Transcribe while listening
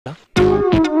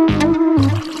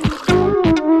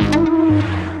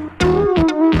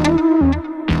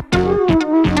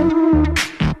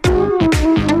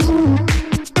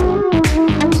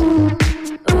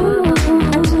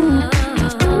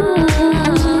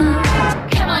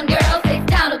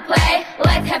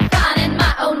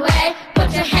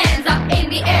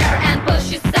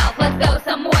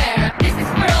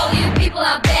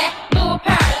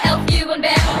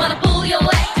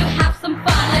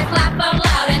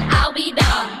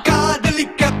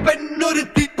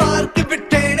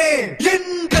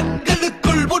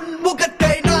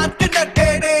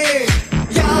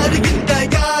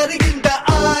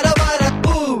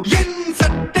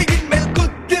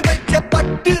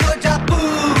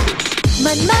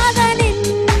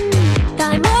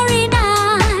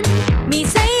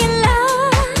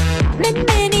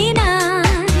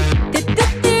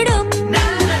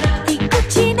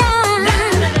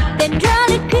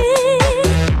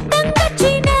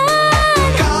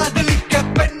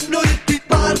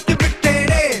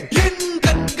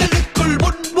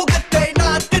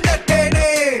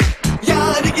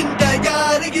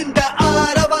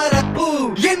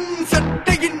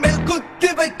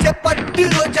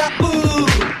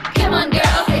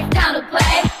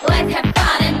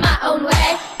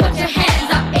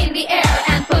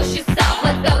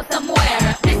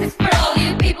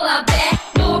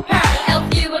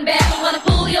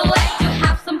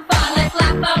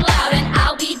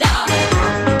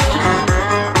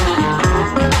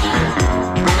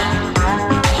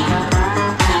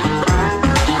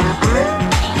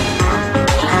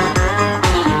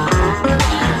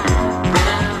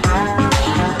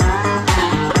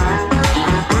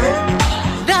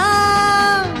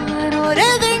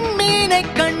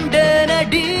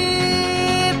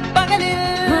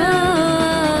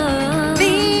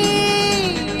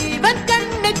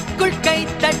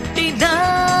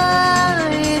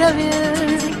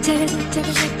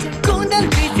கூந்தல்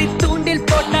வீசி தூண்டில்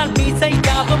போட்டால் மீசை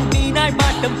யாவும் மீனாய்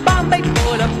மாட்டும் பாம்பை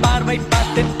போல பார்வை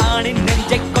பார்த்து ஆணின்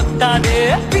நெஞ்சை கொத்தாது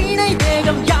வீணை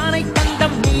தேகம் யானை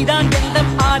தந்தம் நீதான்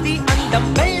எந்தம் ஆதி அந்தம்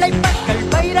வெள்ளை பற்கள்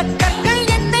வைரக்கற்கள்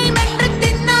என்னை வென்று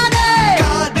தின்னாதே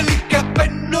காதலிக்க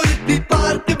பெண்ணொருத்தி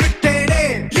பார்த்து விட்டேனே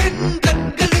என்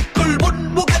கண்களுக்குள்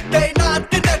உன்முகத்தை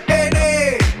நாட்டு நட்டேனே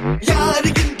யாரு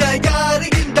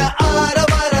இந்த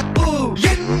ஆரவாரப்பூ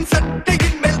என்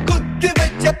சட்டையின் மேல் குத்து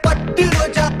வச்ச பட்டு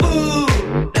ரோஜா பூ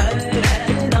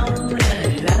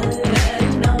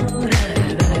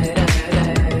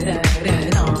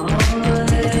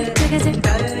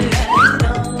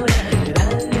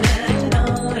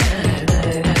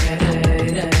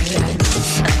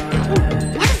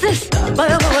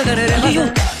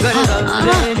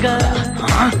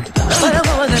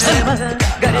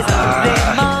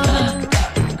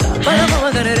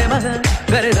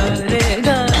Gare